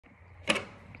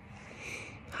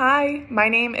Hi, my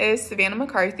name is Savannah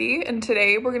McCarthy, and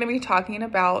today we're going to be talking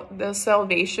about the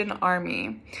Salvation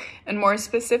Army, and more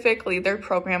specifically, their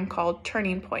program called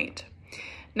Turning Point.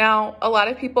 Now, a lot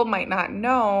of people might not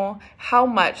know how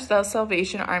much the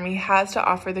Salvation Army has to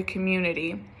offer the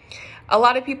community. A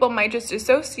lot of people might just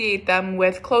associate them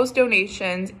with closed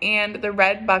donations and the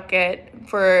red bucket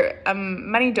for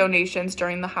many donations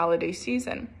during the holiday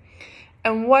season.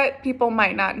 And what people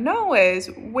might not know is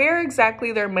where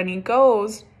exactly their money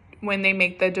goes when they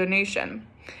make the donation.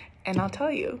 And I'll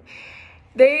tell you,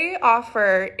 they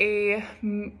offer a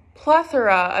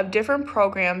plethora of different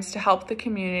programs to help the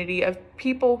community of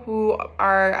people who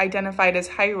are identified as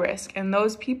high risk. And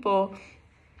those people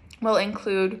will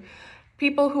include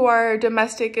people who are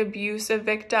domestic abuse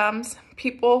victims,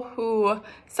 people who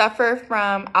suffer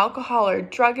from alcohol or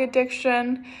drug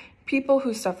addiction, people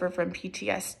who suffer from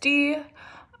PTSD.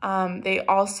 They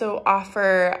also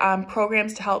offer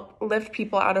programs to help lift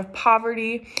people out of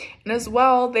poverty. And as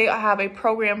well, they have a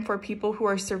program for people who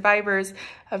are survivors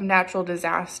of natural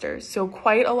disasters. So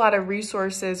quite a lot of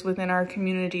resources within our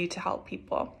community to help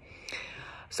people.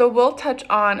 So we'll touch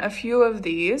on a few of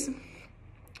these.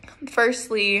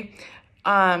 Firstly,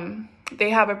 they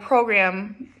have a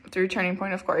program through Turning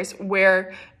Point, of course,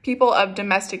 where people of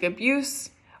domestic abuse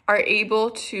are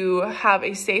able to have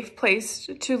a safe place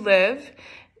to live.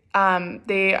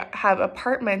 They have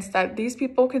apartments that these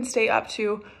people can stay up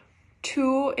to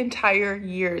 2 entire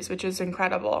years, which is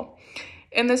incredible.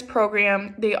 In this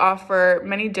program, they offer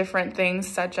many different things,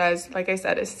 such as, like I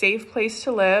said, a safe place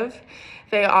to live.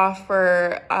 They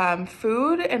offer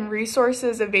food and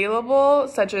resources available,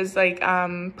 such as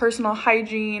personal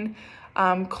hygiene,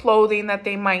 clothing that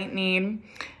they might need.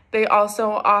 They also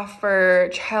offer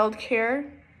childcare,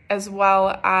 as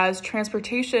well as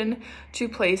transportation to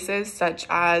places such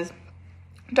as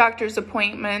doctor's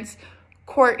appointments,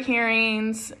 court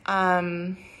hearings,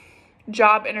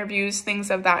 job interviews, things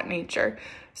of that nature.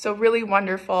 So really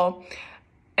wonderful.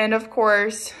 And of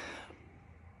course,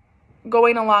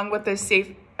 going along with this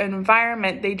safe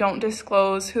environment, they don't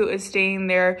disclose who is staying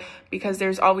there because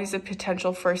there's always a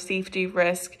potential for safety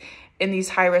risk in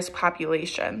these high-risk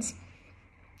populations.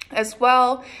 As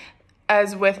well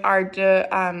with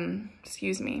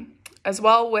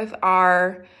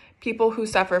our people who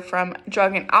suffer from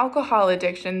drug and alcohol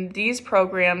addiction, these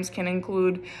programs can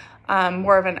include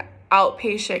more of an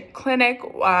outpatient clinic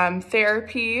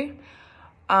therapy,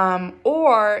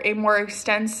 or a more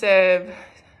extensive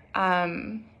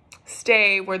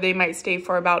stay where they might stay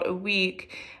for about a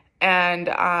week, and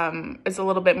it's a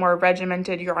little bit more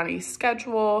regimented. You're on a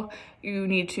schedule. You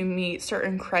need to meet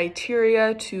certain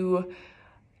criteria to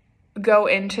go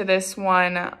into this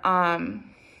one,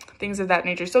 things of that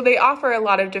nature. So they offer a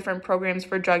lot of different programs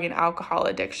for drug and alcohol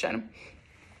addiction.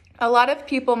 A lot of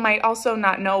people might also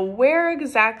not know where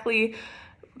exactly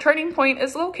Turning Point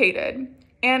is located,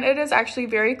 and it is actually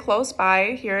very close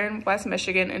by here in West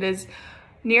Michigan. It is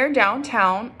near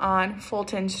downtown on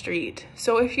Fulton Street.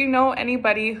 So if you know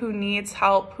anybody who needs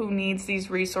help, who needs these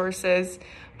resources,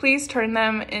 please turn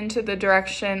them into the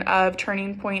direction of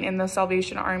Turning Point in the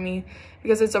Salvation Army,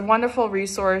 because it's a wonderful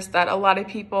resource that a lot of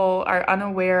people are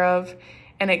unaware of,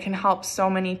 and it can help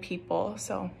so many people.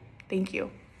 So thank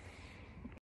you.